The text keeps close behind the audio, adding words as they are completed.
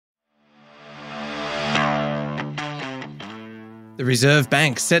The Reserve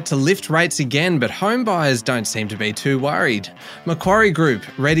Bank set to lift rates again, but home buyers don't seem to be too worried. Macquarie Group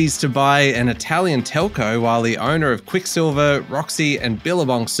readies to buy an Italian telco, while the owner of Quicksilver, Roxy and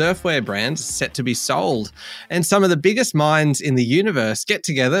Billabong surfwear brands is set to be sold. And some of the biggest minds in the universe get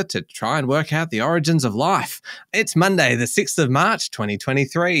together to try and work out the origins of life. It's Monday, the 6th of March,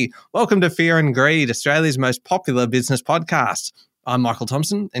 2023. Welcome to Fear and Greed, Australia's most popular business podcast. I'm Michael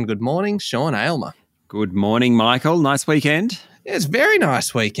Thompson, and good morning, Sean Aylmer. Good morning, Michael. Nice weekend. Yeah, it's a very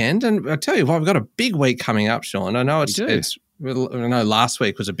nice weekend, and I tell you what, we've got a big week coming up, Sean. I know I know last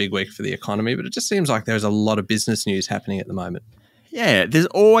week was a big week for the economy, but it just seems like there's a lot of business news happening at the moment. Yeah, there's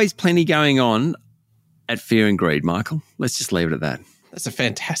always plenty going on at Fear and Greed, Michael. Let's just leave it at that. That's a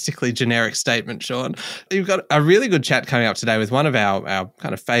fantastically generic statement, Sean. You've got a really good chat coming up today with one of our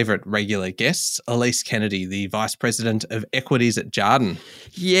kind of favourite regular guests, Elise Kennedy, the Vice President of Equities at Jarden.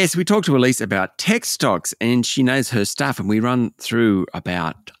 Yes, we talked to Elise about tech stocks, and she knows her stuff, and we run through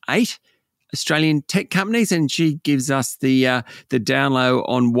about 8 Australian tech companies, and she gives us the down low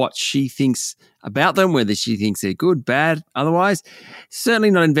on what she thinks about them, whether she thinks they're good, bad, otherwise.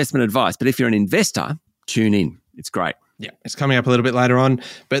 Certainly not investment advice, but if you're an investor, tune in. It's great. Yeah, it's coming up a little bit later on.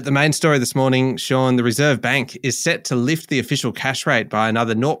 But the main story this morning, Sean, the Reserve Bank is set to lift the official cash rate by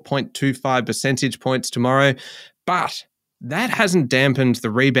another 0.25 percentage points tomorrow. But that hasn't dampened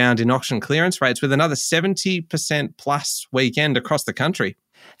the rebound in auction clearance rates, with another 70% plus weekend across the country.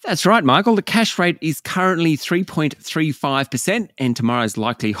 That's right, Michael. The cash rate is currently 3.35%, and tomorrow's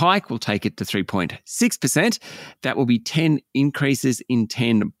likely hike will take it to 3.6%. That will be 10 increases in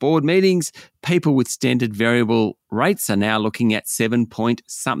 10 board meetings. People with standard variable rates are now looking at 7 point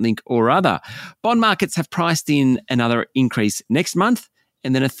something or other. Bond markets have priced in another increase next month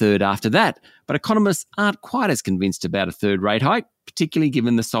and then a third after that. But economists aren't quite as convinced about a third rate hike, particularly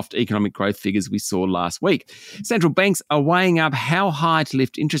given the soft economic growth figures we saw last week. Central banks are weighing up how high to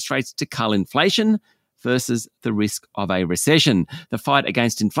lift interest rates to cull inflation versus the risk of a recession. The fight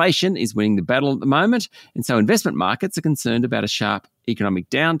against inflation is winning the battle at the moment, and so investment markets are concerned about a sharp economic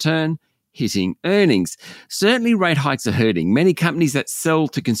downturn hitting earnings. Certainly rate hikes are hurting. Many companies that sell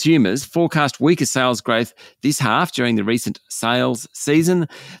to consumers forecast weaker sales growth this half during the recent sales season.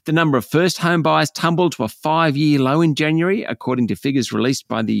 The number of first home buyers tumbled to a 5-year low in January, according to figures released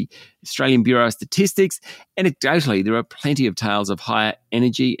by the Australian Bureau of Statistics. Anecdotally, there are plenty of tales of higher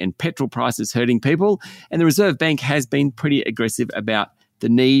energy and petrol prices hurting people, and the Reserve Bank has been pretty aggressive about the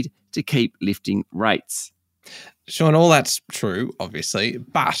need to keep lifting rates. Sean, all that's true, obviously,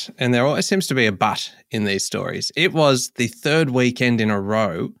 but, and there always seems to be a but in these stories, it was the third weekend in a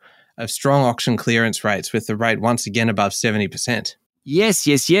row of strong auction clearance rates, with the rate once again above 70%. Yes.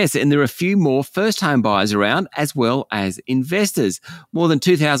 And there are a few more first home buyers around, as well as investors. More than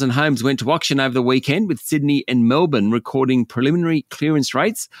 2,000 homes went to auction over the weekend, with Sydney and Melbourne recording preliminary clearance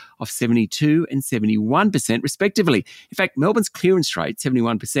rates of 72% and 71% respectively. In fact, Melbourne's clearance rate,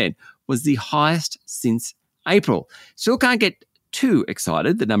 71%, was the highest since April. Still can't get too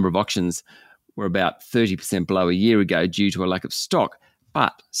excited. The number of auctions were about 30% below a year ago due to a lack of stock.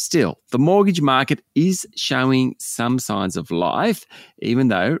 But still, the mortgage market is showing some signs of life, even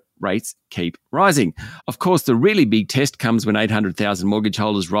though rates keep rising. Of course, the really big test comes when 800,000 mortgage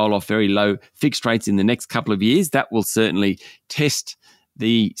holders roll off very low fixed rates in the next couple of years. That will certainly test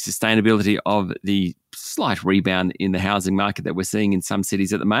the sustainability of the slight rebound in the housing market that we're seeing in some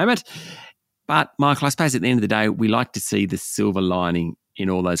cities at the moment. But, Michael, I suppose at the end of the day, we like to see the silver lining in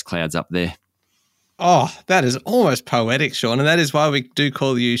all those clouds up there. Oh, that is almost poetic, Sean, and that is why we do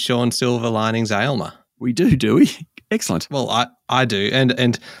call you Sean Silver Linings Aylmer. We do we? Excellent. Well, I do.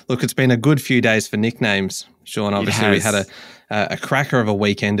 And look, it's been a good few days for nicknames, Sean. Obviously, we had a cracker of a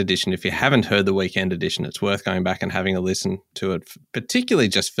weekend edition. If you haven't heard the weekend edition, it's worth going back and having a listen to it, particularly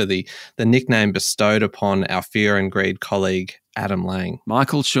just for the nickname bestowed upon our Fear and Greed colleague, Adam Lang.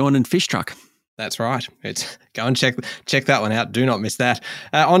 Michael, Sean and Fish Truck. That's right. Go and check that one out. Do not miss that.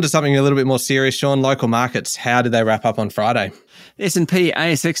 On to something a little bit more serious, Sean. Local markets, how did they wrap up on Friday? The S&P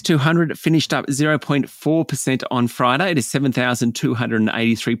ASX 200 finished up 0.4% on Friday. It is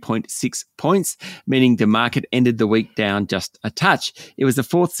 7,283.6 points, meaning the market ended the week down just a touch. It was the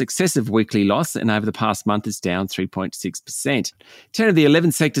fourth successive weekly loss, and over the past month it's down 3.6%. 10 of the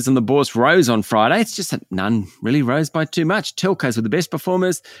 11 sectors on the bourse rose on Friday. It's just that none really rose by too much. Telcos were the best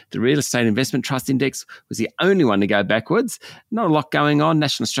performers. The real estate investment Trust Index was the only one to go backwards. Not a lot going on.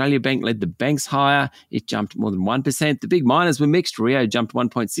 National Australia Bank led the banks higher. It jumped more than 1%. The big miners were mixed. Rio jumped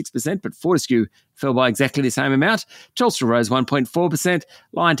 1.6%, but Fortescue fell by exactly the same amount. Telstra rose 1.4%.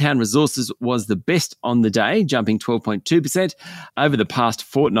 Liontown Resources was the best on the day, jumping 12.2%. Over the past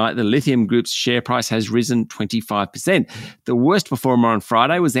fortnight, the Lithium Group's share price has risen 25%. The worst performer on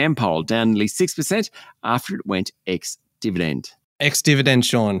Friday was Ampol, down nearly 6% after it went ex-dividend. Ex-dividend,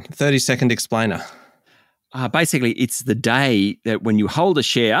 Sean. 30-second explainer. Basically, it's the day that when you hold a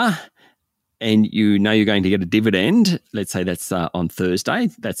share and you know you're going to get a dividend, let's say that's on Thursday,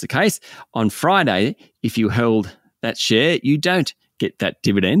 that's the case. On Friday, if you held that share, you don't get that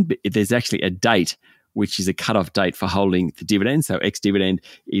dividend, but there's actually a date, which is a cutoff date for holding the dividend. So ex-dividend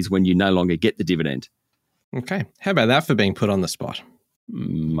is when you no longer get the dividend. Okay. How about that for being put on the spot?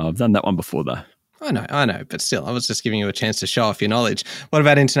 I've done that one before, though. I know, but still, I was just giving you a chance to show off your knowledge. What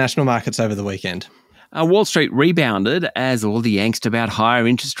about international markets over the weekend? Wall Street rebounded as all the angst about higher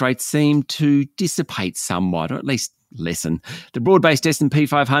interest rates seemed to dissipate somewhat, or at least lessen. The broad-based S&P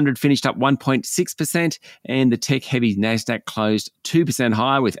 500 finished up 1.6%, and the tech-heavy Nasdaq closed 2%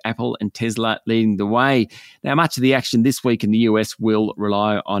 higher, with Apple and Tesla leading the way. Now, much of the action this week in the US will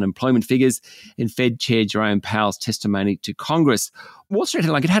rely on employment figures and Fed Chair Jerome Powell's testimony to Congress. Wall Street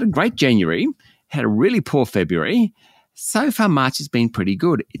had a great January, had a really poor February. So far, March has been pretty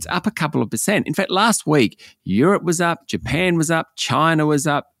good. It's up a couple of percent. In fact, last week, Europe was up, Japan was up, China was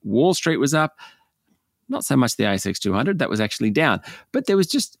up, Wall Street was up. Not so much the ASX 200, that was actually down. But there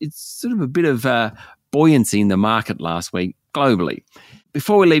was it's sort of a bit of buoyancy in the market last week globally.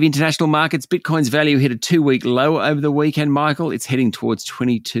 Before we leave international markets, Bitcoin's value hit a 2-week low over the weekend, Michael. It's heading towards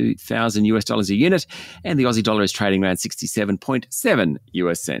 $22,000 a unit, and the Aussie dollar is trading around 67.7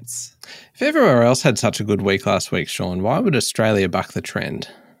 US cents. If everywhere else had such a good week last week, Sean, why would Australia buck the trend?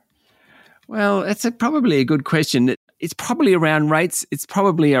 Well, that's probably a good question. It's probably around rates. It's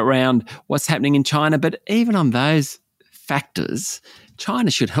probably around what's happening in China. But even on those factors,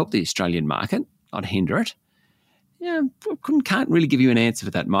 China should help the Australian market, not hinder it. Yeah, can't really give you an answer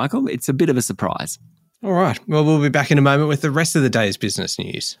for that, Michael. It's a bit of a surprise. All right. Well, we'll be back in a moment with the rest of the day's business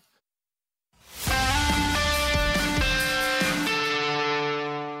news.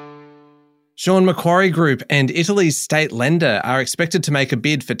 Sean, Macquarie Group and Italy's state lender are expected to make a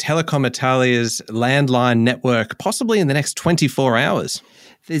bid for Telecom Italia's landline network, possibly in the next 24 hours.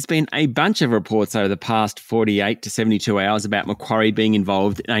 There's been a bunch of reports over the past 48 to 72 hours about Macquarie being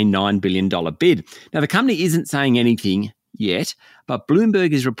involved in a $9 billion bid. Now, the company isn't saying anything yet, but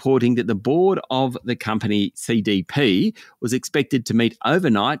Bloomberg is reporting that the board of the company CDP was expected to meet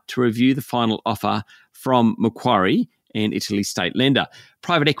overnight to review the final offer from Macquarie and Italy's state lender.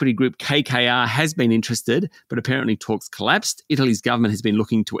 Private equity group KKR has been interested, but apparently talks collapsed. Italy's government has been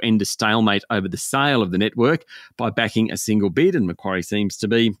looking to end a stalemate over the sale of the network by backing a single bid, and Macquarie seems to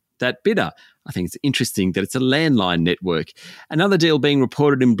be that bidder. I think it's interesting that it's a landline network. Another deal being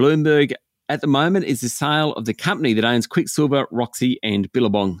reported in Bloomberg at the moment is the sale of the company that owns Quiksilver, Roxy and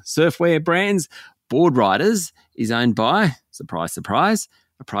Billabong surfwear brands. Boardriders is owned by, surprise, surprise,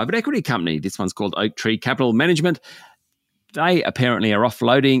 a private equity company. This one's called Oaktree Capital Management. They apparently are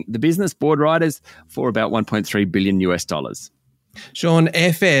offloading the business, Boardriders, for about $1.3 billion US. Sean,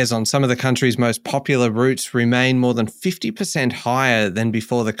 airfares on some of the country's most popular routes remain more than 50% higher than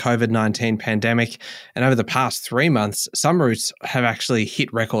before the COVID-19 pandemic. And over the past 3 months, some routes have actually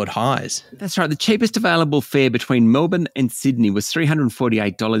hit record highs. That's right. The cheapest available fare between Melbourne and Sydney was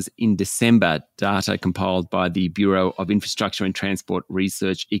 $348 in December. Data compiled by the Bureau of Infrastructure and Transport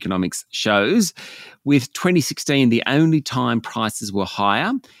Research Economics shows. With 2016 the only time prices were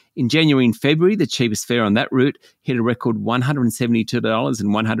higher. In January and February, the cheapest fare on that route hit a record $172 and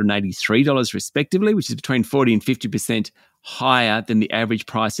 $183 respectively, which is between 40 and 50% higher than the average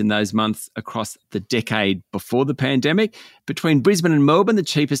price in those months across the decade before the pandemic. Between Brisbane and Melbourne, the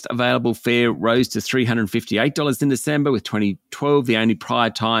cheapest available fare rose to $358 in December, with 2012 the only prior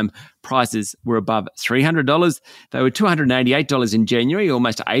time prices were above $300. They were $288 in January,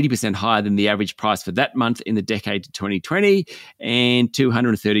 almost 80% higher than the average price for that month in the decade to 2020, and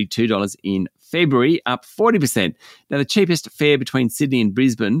 $232 in February, up 40%. Now, the cheapest fare between Sydney and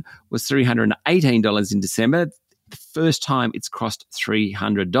Brisbane was $318 in December, the first time it's crossed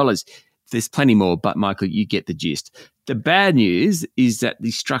 $300. There's plenty more, but Michael, you get the gist. The bad news is that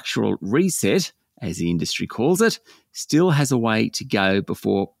the structural reset, as the industry calls it, still has a way to go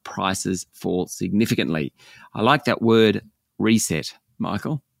before prices fall significantly. I like that word reset,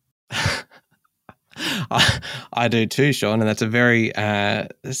 Michael. I do too, Sean, and that's a very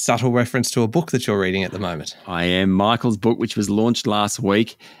subtle reference to a book that you're reading at the moment. I am. Michael's book, which was launched last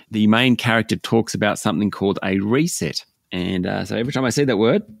week. The main character talks about something called a reset. And so every time I see that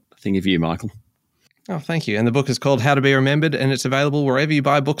word, I think of you, Michael. Oh, thank you. And the book is called How to Be Remembered, and it's available wherever you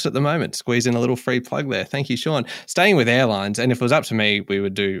buy books at the moment. Squeeze in a little free plug there. Thank you, Sean. Staying with airlines, and if it was up to me, we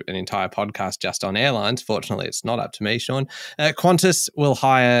would do an entire podcast just on airlines. Fortunately, it's not up to me, Sean. Qantas will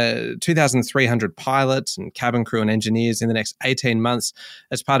hire 2,300 pilots and cabin crew and engineers in the next 18 months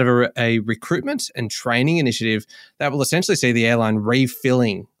as part of a recruitment and training initiative that will essentially see the airline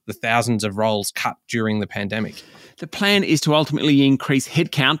refilling the thousands of roles cut during the pandemic. The plan is to ultimately increase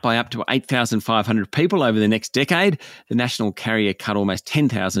headcount by up to 8,500 people over the next decade. The national carrier cut almost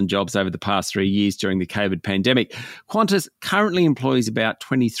 10,000 jobs over the past 3 years during the COVID pandemic. Qantas currently employs about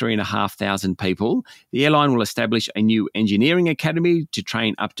 23,500 people. The airline will establish a new engineering academy to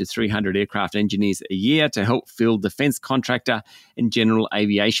train up to 300 aircraft engineers a year to help fill defence contractor and general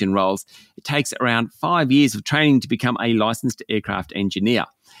aviation roles. It takes around 5 years of training to become a licensed aircraft engineer.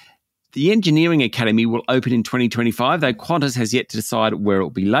 The Engineering Academy will open in 2025, though Qantas has yet to decide where it will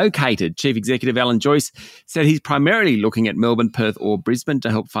be located. Chief Executive Alan Joyce said he's primarily looking at Melbourne, Perth or Brisbane to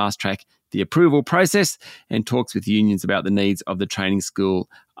help fast-track the approval process, and talks with unions about the needs of the training school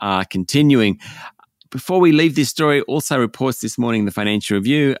are continuing. Before we leave this story, also reports this morning in the Financial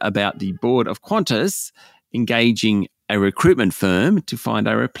Review about the board of Qantas engaging a recruitment firm to find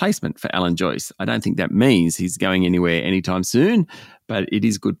a replacement for Alan Joyce. I don't think that means he's going anywhere anytime soon, but it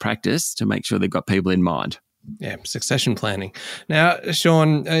is good practice to make sure they've got people in mind. Yeah, succession planning. Now,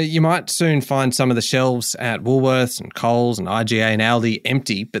 Sean, you might soon find some of the shelves at Woolworths and Coles and IGA and Aldi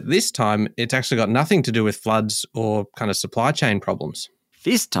empty, but this time it's actually got nothing to do with floods or kind of supply chain problems.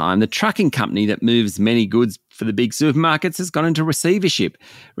 This time, the trucking company that moves many goods for the big supermarkets has gone into receivership.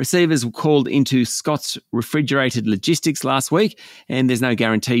 Receivers were called into Scott's Refrigerated Logistics last week, and there's no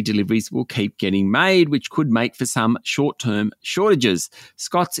guarantee deliveries will keep getting made, which could make for some short-term shortages.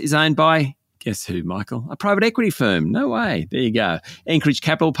 Scott's is owned by, guess who, Michael? A private equity firm. No way. There you go. Anchorage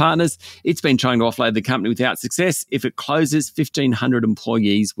Capital Partners. It's been trying to offload the company without success. If it closes, 1,500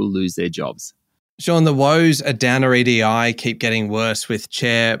 employees will lose their jobs. Sean, the woes at Downer EDI keep getting worse, with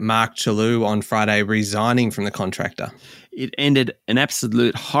Chair Mark Chellew on Friday resigning from the contractor. It ended an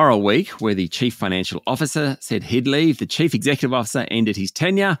absolute horror week where the chief financial officer said he'd leave, the chief executive officer ended his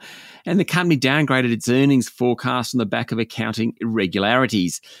tenure, and the company downgraded its earnings forecast on the back of accounting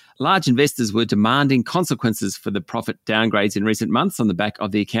irregularities. Large investors were demanding consequences for the profit downgrades in recent months on the back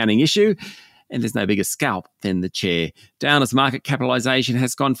of the accounting issue. And there's no bigger scalp than the chair. Downer's market capitalisation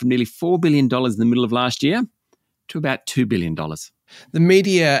has gone from nearly $4 billion in the middle of last year to about $2 billion. The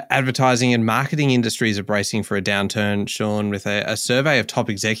media, advertising and marketing industries are bracing for a downturn, Sean, with a survey of top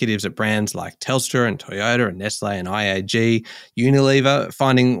executives at brands like Telstra and Toyota and Nestle and IAG, Unilever,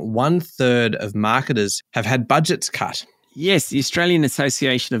 finding 1/3 of marketers have had budgets cut. Yes, the Australian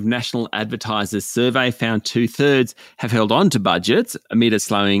Association of National Advertisers survey found 2/3 have held on to budgets amid a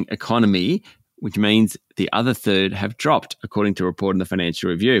slowing economy, which means the other third have dropped, according to a report in the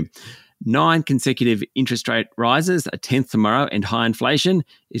Financial Review. 9 consecutive interest rate rises, a 10th tomorrow, and high inflation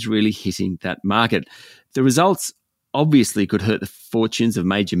is really hitting that market. The results obviously could hurt the fortunes of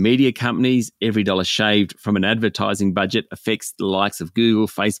major media companies. Every dollar shaved from an advertising budget affects the likes of Google,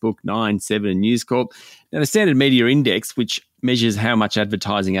 Facebook, Nine, Seven, and News Corp. Now, the Standard Media Index, which measures how much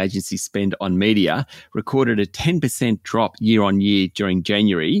advertising agencies spend on media, recorded a 10% drop year on year during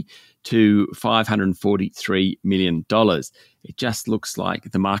January to $543 million. It just looks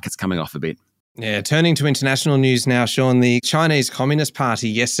like the market's coming off a bit. Yeah, turning to international news now, Sean, the Chinese Communist Party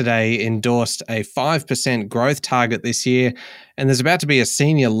yesterday endorsed a 5% growth target this year, and there's about to be a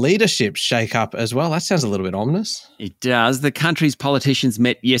senior leadership shake-up as well. That sounds a little bit ominous. It does. The country's politicians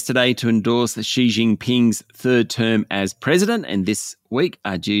met yesterday to endorse Xi Jinping's third term as president, and this week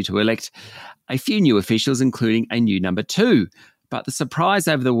are due to elect a few new officials, including a new number 2. But the surprise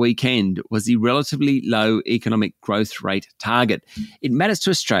over the weekend was the relatively low economic growth rate target. It matters to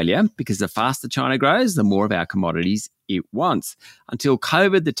Australia because the faster China grows, the more of our commodities it wants. Until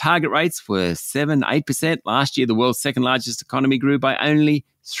COVID, the target rates were 7-8%. Last year, the world's second largest economy grew by only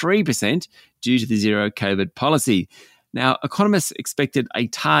 3% due to the zero COVID policy. Now, economists expected a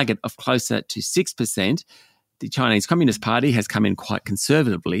target of closer to 6%. The Chinese Communist Party has come in quite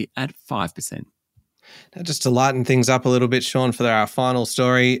conservatively at 5%. Now, just to lighten things up a little bit, Sean, for our final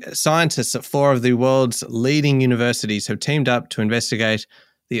story, scientists at 4 of the world's leading universities have teamed up to investigate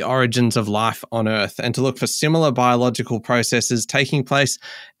the origins of life on Earth and to look for similar biological processes taking place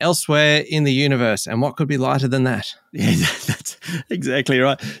elsewhere in the universe. And what could be lighter than that? Yeah, that's exactly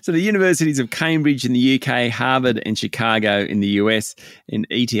right. So the universities of Cambridge in the UK, Harvard and Chicago in the US, and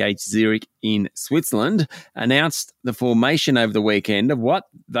ETH Zurich in Switzerland announced the formation over the weekend of what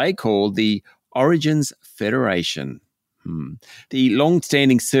they call the Origins Federation. The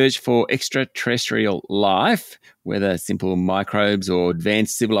long-standing search for extraterrestrial life, whether simple microbes or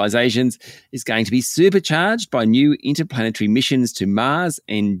advanced civilizations, is going to be supercharged by new interplanetary missions to Mars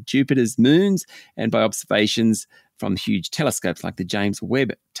and Jupiter's moons and by observations from huge telescopes like the James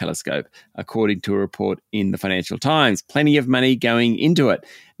Webb Telescope, according to a report in the Financial Times. Plenty of money going into it.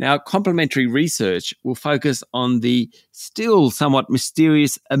 Now, complementary research will focus on the still somewhat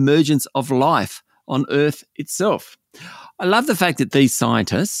mysterious emergence of life on Earth itself. I love the fact that these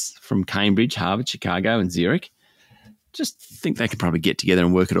scientists from Cambridge, Harvard, Chicago and Zurich just think they could probably get together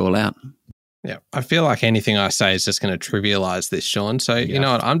and work it all out. Yeah, I feel like anything I say is just going to trivialise this, Sean. So, you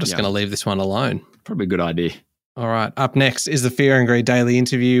know what? I'm just going to leave this one alone. Probably a good idea. All right. Up next is the Fear and Greed Daily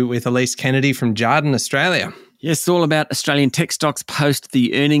interview with Elise Kennedy from Jarden, Australia. Yes, all about Australian tech stocks post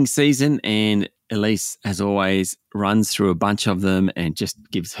the earnings season. And Elise, as always, runs through a bunch of them and just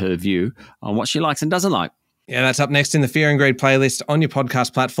gives her view on what she likes and doesn't like. Yeah, that's up next in the Fear and Greed playlist on your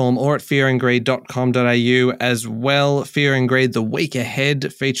podcast platform or at fearandgreed.com.au as well. Fear and Greed the week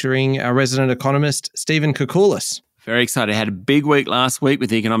ahead featuring our resident economist, Stephen Koukoulas. Very excited. Had a big week last week with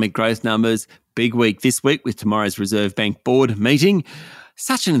the economic growth numbers. Big week this week with tomorrow's Reserve Bank board meeting.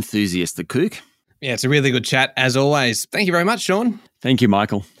 Such an enthusiast, the Kook. Yeah, it's a really good chat as always. Thank you very much, Sean. Thank you,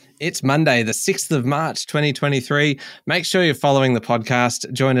 Michael. It's Monday, the 6th of March, 2023. Make sure you're following the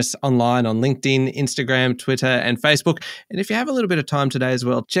podcast. Join us online on LinkedIn, Instagram, Twitter, and Facebook. And if you have a little bit of time today as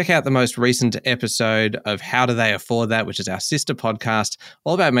well, check out the most recent episode of How Do They Afford That, which is our sister podcast,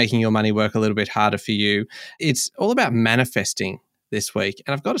 all about making your money work a little bit harder for you. It's all about manifesting this week.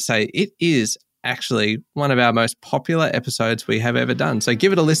 And I've got to say, it is actually one of our most popular episodes we have ever done. So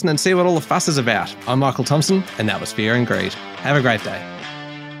give it a listen and see what all the fuss is about. I'm Michael Thompson, and that was Fear and Greed. Have a great day.